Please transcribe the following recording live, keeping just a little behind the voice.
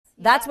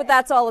That's what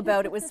that's all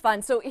about. It was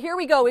fun. So here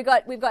we go. We've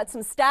got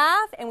some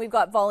staff and we've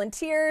got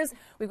volunteers.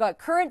 We've got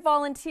current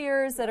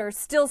volunteers that are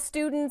still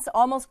students,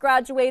 almost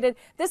graduated.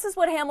 This is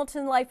what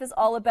Hamilton Life is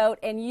all about,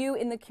 and you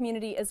in the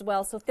community as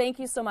well. So thank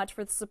you so much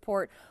for the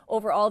support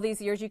over all these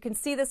years. You can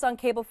see this on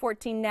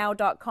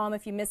cable14now.com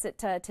if you miss it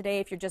today.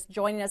 If you're just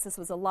joining us, this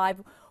was a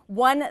live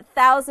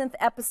 1000th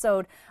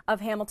episode of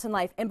Hamilton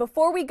Life. And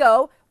before we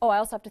go, I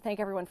also have to thank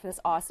everyone for this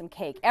awesome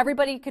cake.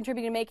 Everybody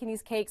contributed to making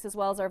these cakes, as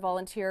well as our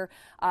volunteer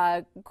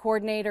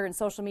coordinator and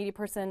social media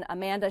person,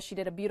 Amanda. She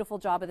did a beautiful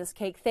job of this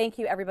cake. Thank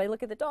you, everybody.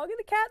 Look at the dog and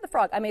the cat and the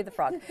frog. I made the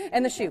frog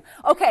and the shoe.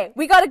 Okay,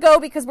 we got to go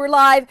because we're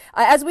live.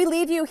 As we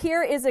leave you,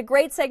 here is a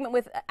great segment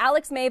with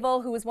Alex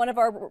Mabel, who is one of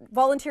our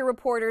volunteer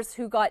reporters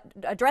who got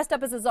dressed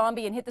up as a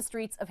zombie and hit the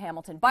streets of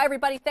Hamilton. Bye,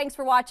 everybody. Thanks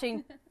for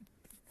watching. It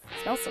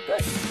smells so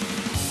good.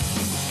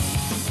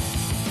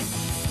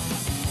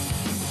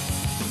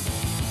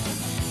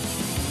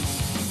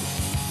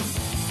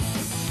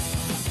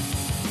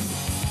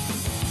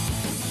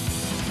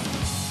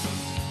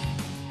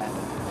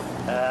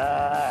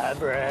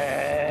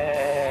 Bread.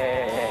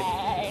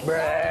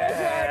 Bread.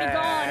 They're already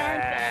gone,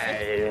 aren't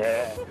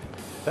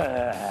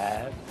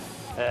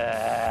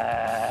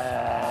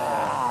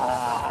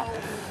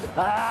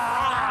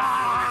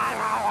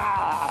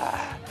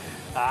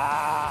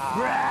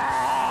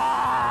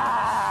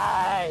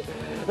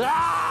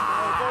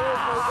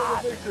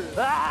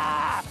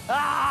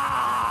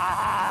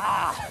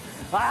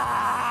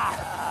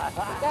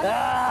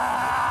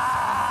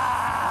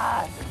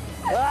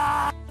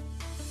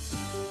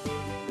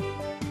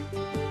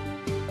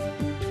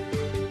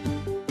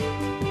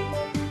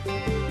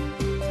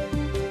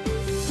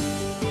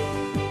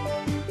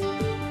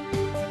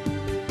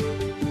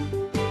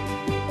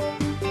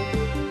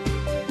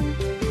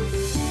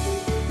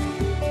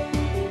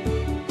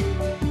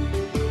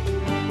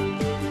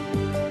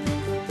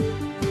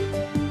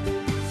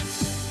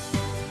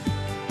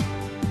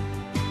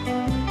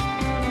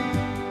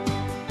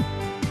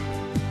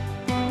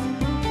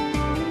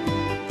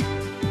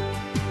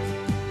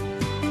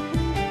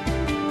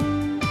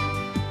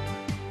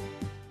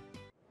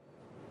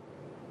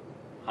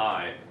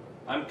Hi,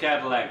 I'm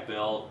Cadillac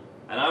Bill,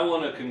 and I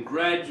want to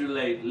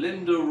congratulate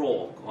Linda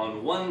Rourke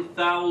on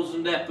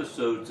 1,000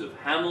 episodes of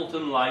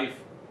Hamilton Life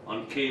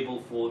on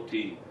Cable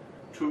 14.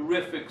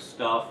 Terrific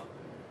stuff,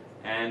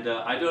 and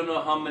I don't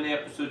know how many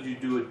episodes you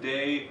do a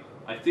day.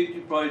 I think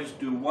you probably just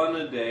do one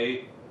a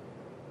day.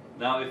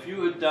 Now, if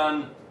you had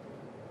done,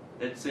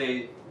 let's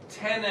say,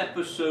 10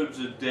 episodes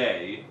a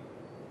day,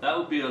 that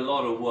would be a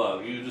lot of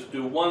work. You just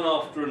do one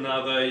after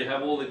another, you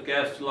have all the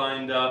guests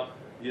lined up,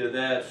 you're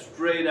there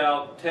straight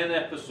out, 10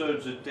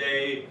 episodes a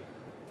day.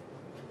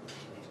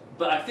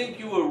 But I think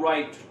you were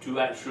right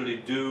to actually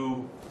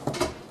do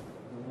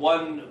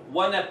one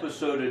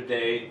episode a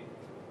day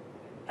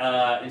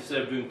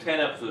instead of doing 10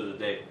 episodes a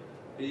day.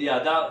 Yeah,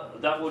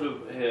 that would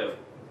have, here,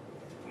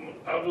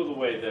 out of the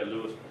way there,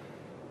 Lewis.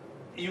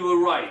 You were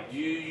right.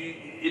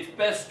 It's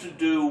best to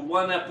do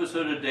one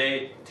episode a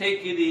day.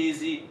 Take it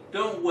easy.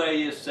 Don't wear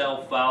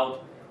yourself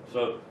out.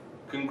 So,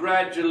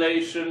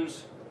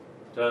 congratulations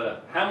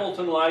to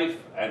Hamilton Life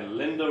and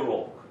Linda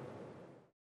Rourke.